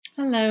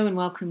Hello and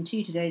welcome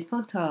to today's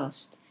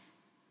podcast.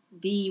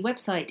 The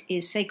website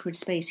is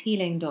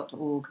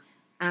sacredspacehealing.org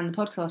and the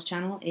podcast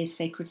channel is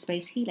Sacred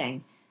Space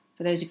Healing.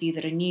 For those of you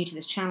that are new to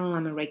this channel,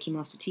 I'm a Reiki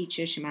Master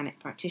Teacher, Shamanic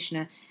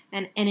Practitioner,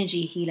 an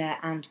energy healer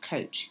and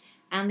coach.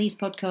 And these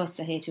podcasts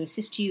are here to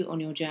assist you on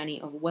your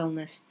journey of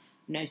wellness,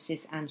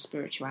 gnosis and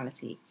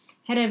spirituality.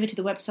 Head over to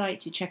the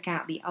website to check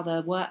out the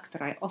other work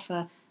that I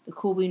offer, the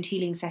core wound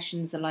healing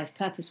sessions, the life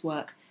purpose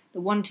work, the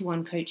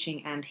one-to-one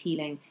coaching and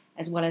healing,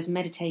 as well as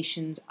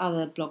meditations,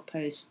 other blog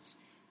posts,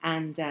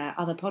 and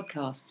other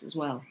podcasts as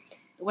well.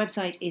 The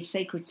website is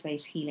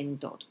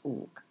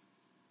sacredspacehealing.org.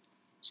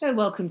 So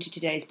welcome to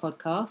today's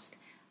podcast,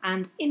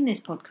 and in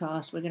this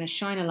podcast we're going to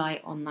shine a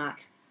light on that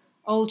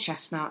old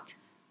chestnut,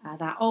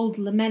 that old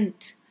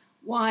lament,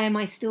 why am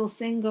I still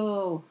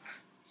single?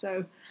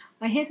 So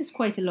I hear this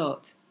quite a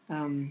lot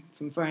from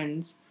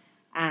friends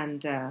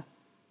and from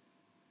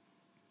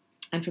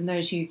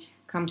those who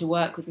come to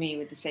work with me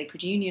with the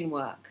Sacred Union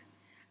work.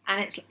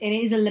 And it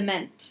is a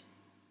lament,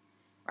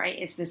 right?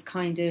 It's this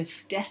kind of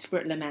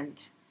desperate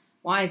lament.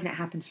 Why hasn't it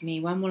happened for me?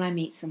 When will I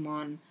meet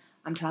someone?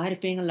 I'm tired of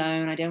being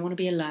alone. I don't want to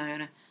be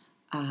alone.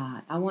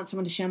 I want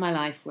someone to share my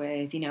life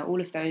with. You know, all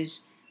of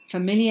those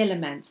familiar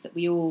laments that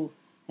we all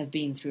have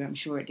been through, I'm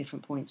sure, at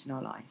different points in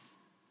our life.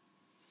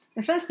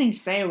 The first thing to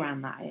say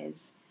around that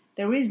is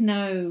there is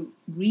no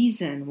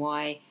reason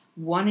why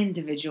one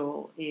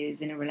individual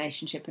is in a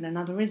relationship and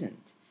another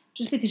isn't.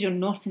 Just because you're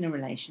not in a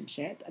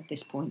relationship at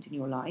this point in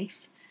your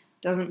life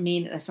doesn't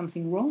mean that there's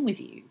something wrong with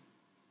you.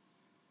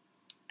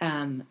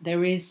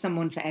 There is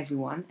someone for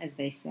everyone, as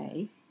they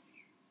say.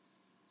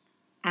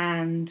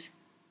 And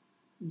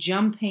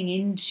jumping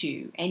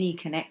into any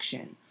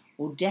connection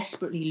or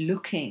desperately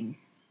looking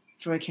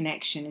for a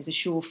connection is a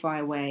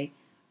surefire way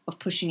of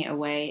pushing it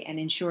away and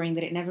ensuring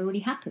that it never really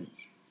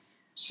happens.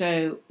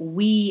 So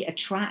we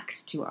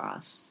attract to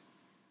us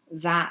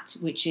that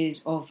which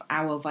is of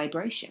our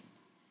vibration.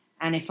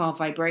 And if our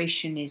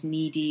vibration is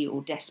needy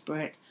or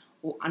desperate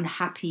or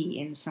unhappy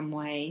in some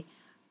way,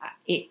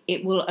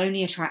 it will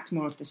only attract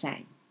more of the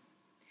same.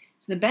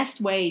 So the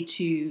best way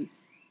to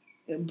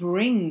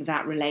bring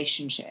that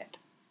relationship,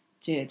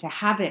 to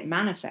have it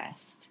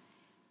manifest,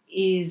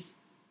 is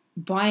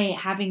by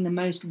having the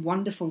most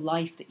wonderful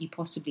life that you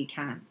possibly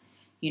can.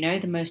 You know,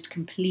 the most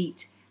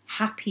complete,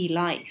 happy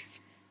life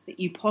that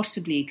you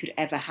possibly could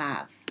ever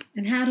have.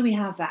 And how do we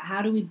have that?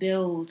 How do we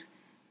build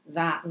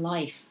that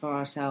life for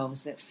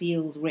ourselves that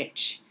feels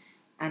rich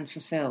and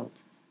fulfilled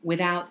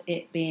without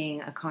it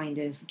being a kind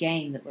of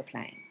game that we're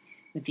playing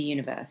with the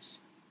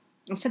universe?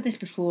 I've said this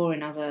before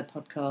in other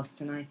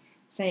podcasts, and I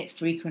say it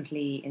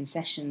frequently in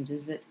sessions,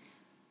 is that,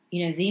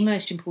 you know, the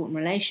most important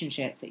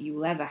relationship that you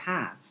will ever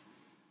have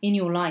in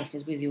your life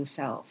is with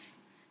yourself.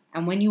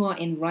 And when you are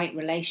in right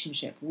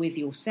relationship with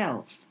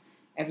yourself,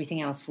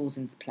 everything else falls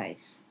into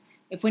place.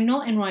 If we're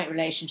not in right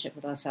relationship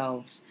with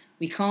ourselves,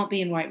 we can't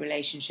be in right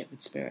relationship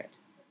with spirit,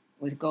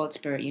 with God,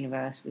 spirit,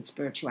 universe, with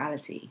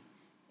spirituality.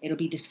 It'll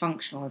be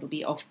dysfunctional, it'll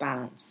be off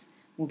balance.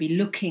 We'll be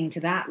looking to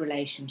that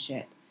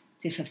relationship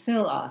to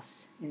fulfill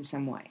us in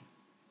some way.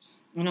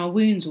 And our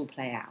wounds will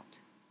play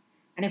out.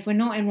 And if we're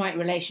not in right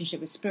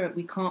relationship with spirit,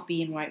 we can't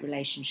be in right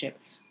relationship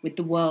with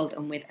the world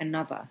and with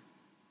another.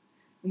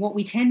 And what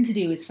we tend to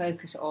do is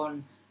focus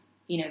on,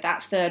 you know,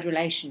 that third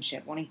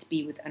relationship, wanting to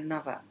be with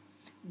another,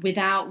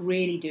 without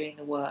really doing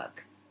the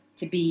work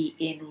to be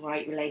in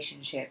right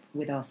relationship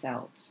with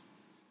ourselves.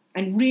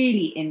 And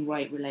really in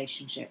right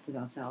relationship with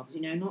ourselves,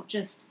 you know, not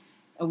just,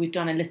 oh, we've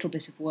done a little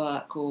bit of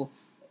work or,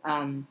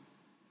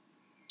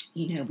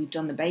 you know, we've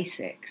done the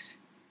basics,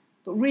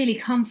 but really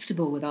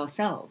comfortable with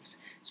ourselves.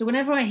 So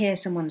whenever I hear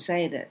someone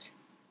say that,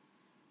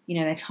 you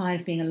know, they're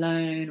tired of being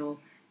alone, or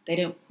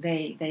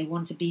they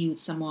want to be with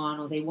someone,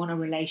 or they want a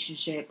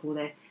relationship, or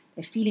they're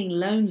feeling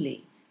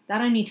lonely, that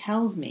only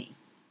tells me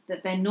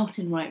that they're not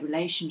in right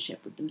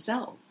relationship with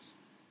themselves.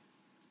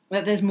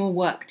 That there's more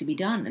work to be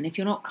done. And if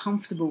you're not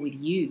comfortable with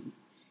you,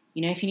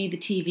 you know, if you need the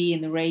TV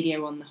and the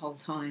radio on the whole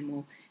time,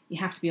 or you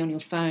have to be on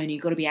your phone,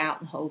 you've got to be out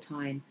the whole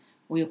time,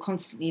 or you're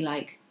constantly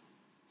like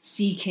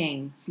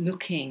seeking,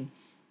 looking,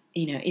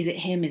 you know, is it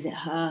him, is it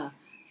her,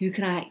 who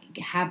can I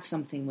have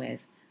something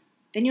with,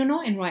 then you're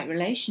not in right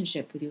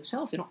relationship with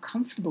yourself. You're not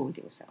comfortable with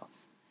yourself.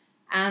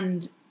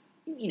 And,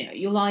 you know,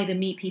 you'll either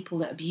meet people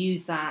that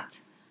abuse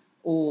that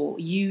or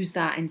use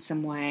that in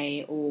some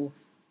way, or,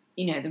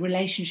 you know, the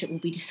relationship will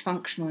be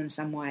dysfunctional in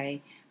some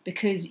way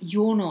because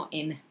you're not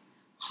in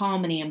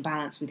harmony and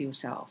balance with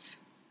yourself.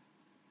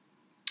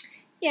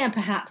 Yeah,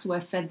 perhaps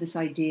we're fed this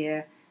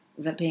idea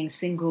that being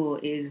single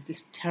is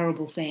this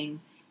terrible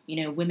thing.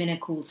 You know, women are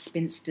called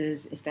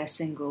spinsters if they're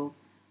single.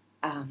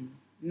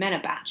 Men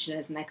are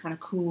bachelors and they're kind of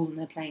cool and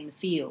they're playing the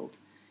field.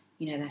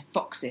 You know, they're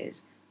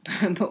foxes.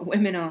 But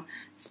women are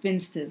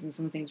spinsters and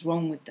something's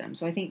wrong with them.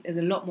 So I think there's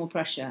a lot more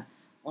pressure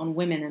on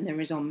women than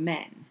there is on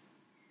men.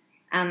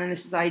 And then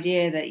there's this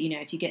idea that, you know,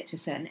 if you get to a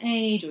certain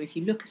age, or if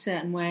you look a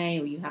certain way,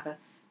 or you have a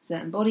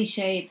certain body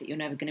shape, that you're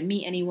never going to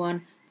meet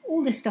anyone.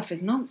 All this stuff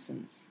is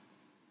nonsense.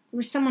 There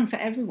is someone for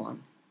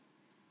everyone.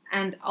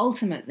 And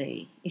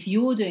ultimately, if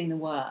you're doing the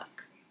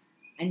work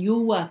and you're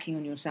working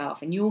on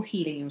yourself and you're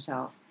healing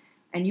yourself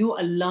and you're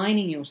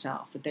aligning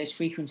yourself with those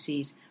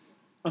frequencies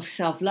of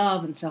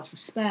self-love and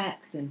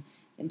self-respect and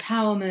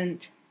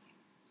empowerment,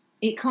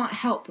 it can't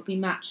help but be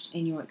matched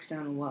in your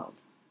external world.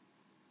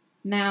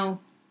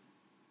 Now,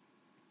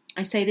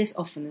 I say this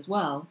often as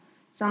well,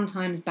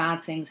 sometimes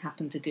bad things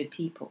happen to good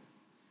people.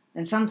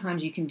 And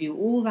sometimes you can do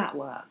all that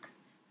work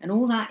and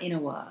all that inner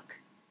work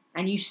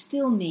and you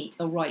still meet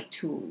a right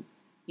tool.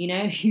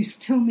 You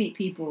still meet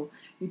people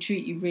who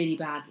treat you really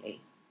badly.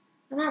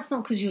 And that's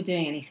not because you're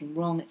doing anything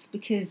wrong, it's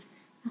because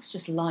that's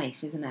just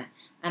life, isn't it?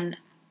 And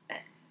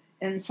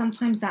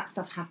sometimes that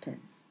stuff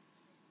happens.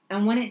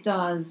 And when it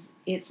does,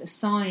 it's a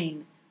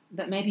sign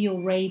that maybe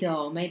your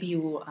radar, maybe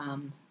your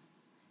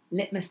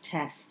litmus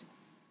test,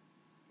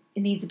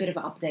 it needs a bit of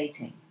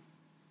updating.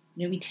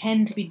 We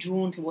tend to be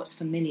drawn to what's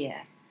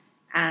familiar,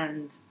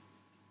 and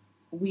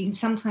we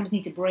sometimes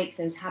need to break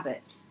those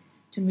habits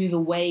to move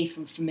away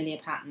from familiar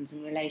patterns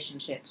in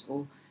relationships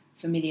or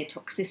familiar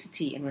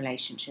toxicity in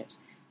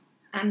relationships.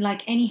 And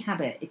like any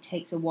habit, it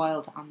takes a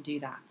while to undo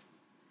that.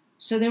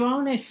 So there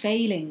are no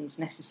failings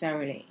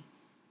necessarily,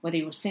 whether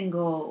you're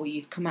single or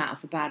you've come out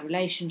of a bad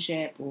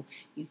relationship or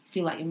you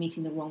feel like you're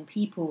meeting the wrong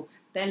people.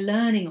 They're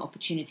learning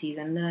opportunities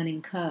and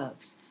learning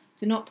curves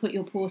to not put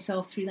your poor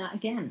self through that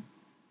again.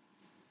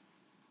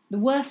 The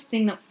worst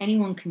thing that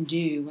anyone can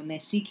do when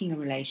they're seeking a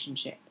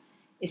relationship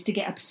is to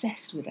get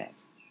obsessed with it.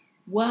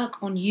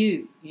 Work on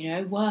you,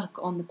 work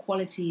on the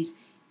qualities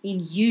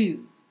in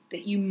you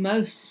that you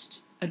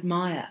most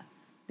admire,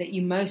 that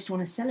you most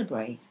want to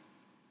celebrate.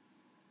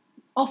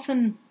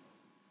 Often,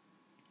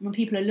 when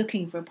people are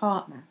looking for a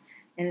partner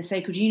in the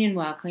sacred union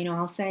work,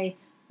 I'll say,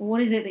 well,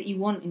 what is it that you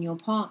want in your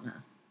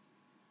partner?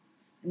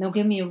 And they'll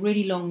give me a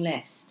really long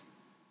list.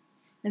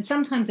 And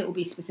sometimes it will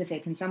be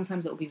specific and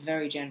sometimes it will be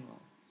very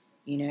general.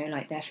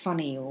 Like they're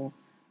funny or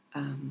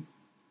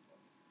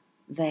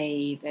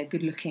they're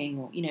good looking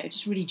or,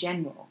 just really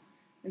general.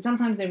 And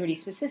sometimes they're really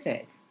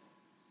specific.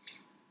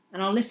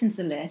 And I'll listen to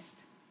the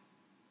list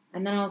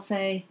and then I'll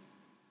say,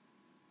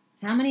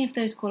 how many of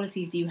those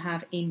qualities do you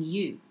have in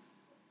you?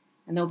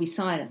 And there'll be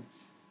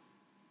silence.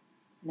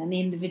 And then the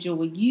individual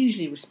will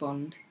usually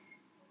respond,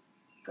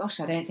 gosh,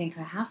 I don't think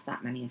I have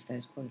that many of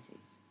those qualities.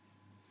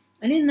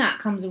 And in that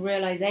comes a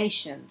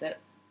realization that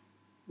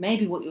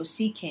maybe what you're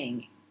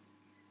seeking,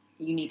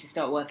 you need to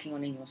start working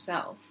on in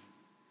yourself.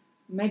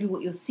 Maybe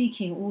what you're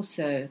seeking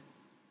also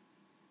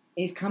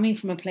is coming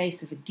from a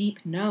place of a deep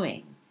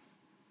knowing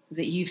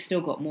that you've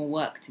still got more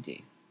work to do.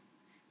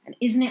 And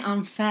isn't it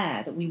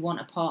unfair that we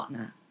want a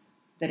partner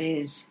that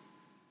is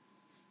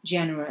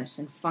generous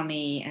and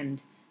funny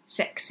and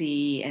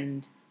sexy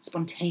and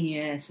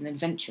spontaneous and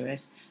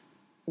adventurous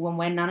when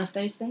we're none of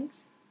those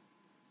things?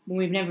 When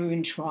we've never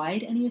even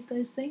tried any of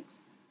those things?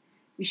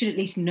 We should at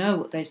least know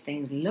what those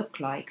things look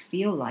like,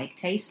 feel like,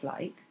 taste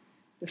like,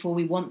 before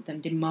we want them,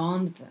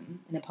 demand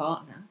them in a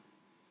partner.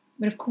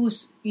 But of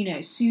course,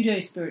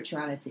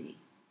 pseudo-spirituality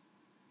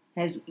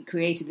has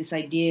created this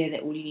idea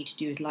that all you need to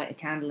do is light a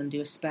candle and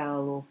do a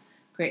spell or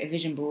create a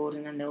vision board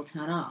and then they'll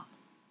turn up.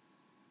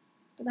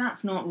 But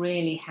that's not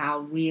really how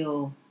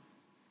real,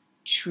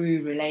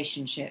 true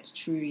relationships,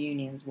 true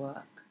unions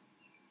work.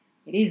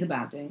 It is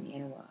about doing the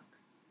inner work.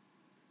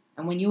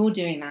 And when you're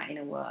doing that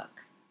inner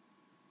work,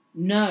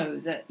 know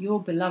that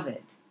your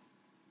beloved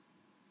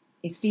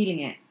is feeling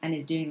it and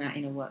is doing that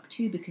inner work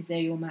too, because they're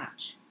your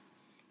match.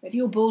 But if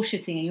you're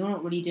bullshitting and you're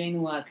not really doing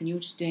the work and you're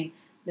just doing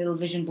little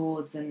vision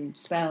boards and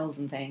spells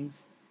and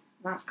things,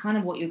 that's kind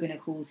of what you're going to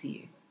call to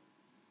you.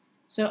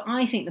 So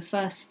I think the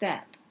first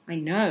step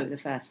in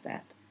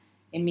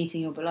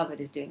meeting your beloved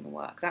is doing the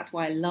work. That's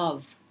why I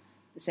love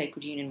the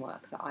sacred union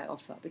work that I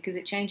offer, because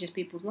it changes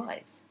people's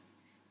lives.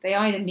 They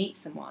either meet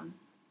someone,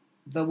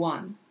 the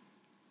one,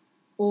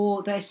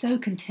 or they're so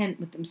content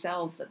with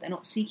themselves that they're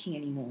not seeking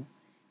anymore.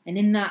 And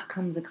in that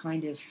comes a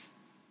kind of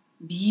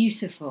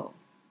beautiful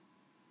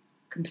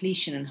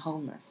completion and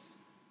wholeness.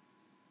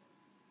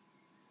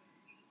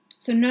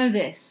 So know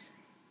this,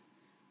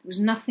 there is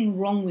nothing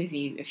wrong with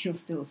you if you're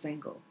still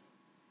single,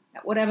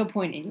 at whatever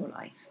point in your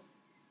life.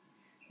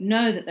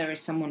 Know that there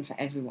is someone for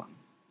everyone,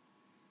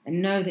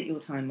 and know that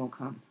your time will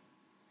come.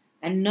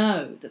 And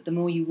know that the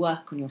more you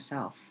work on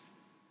yourself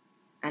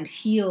and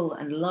heal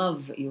and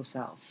love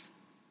yourself,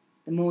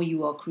 the more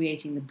you are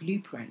creating the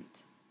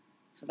blueprint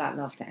for that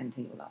love to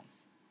enter your life.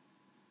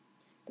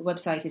 The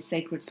website is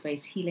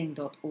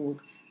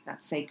sacredspacehealing.org.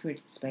 That's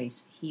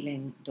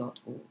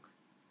sacredspacehealing.org.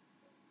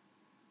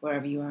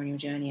 Wherever you are on your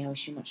journey, I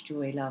wish you much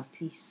joy, love,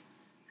 peace,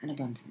 and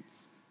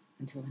abundance.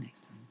 Until the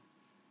next time.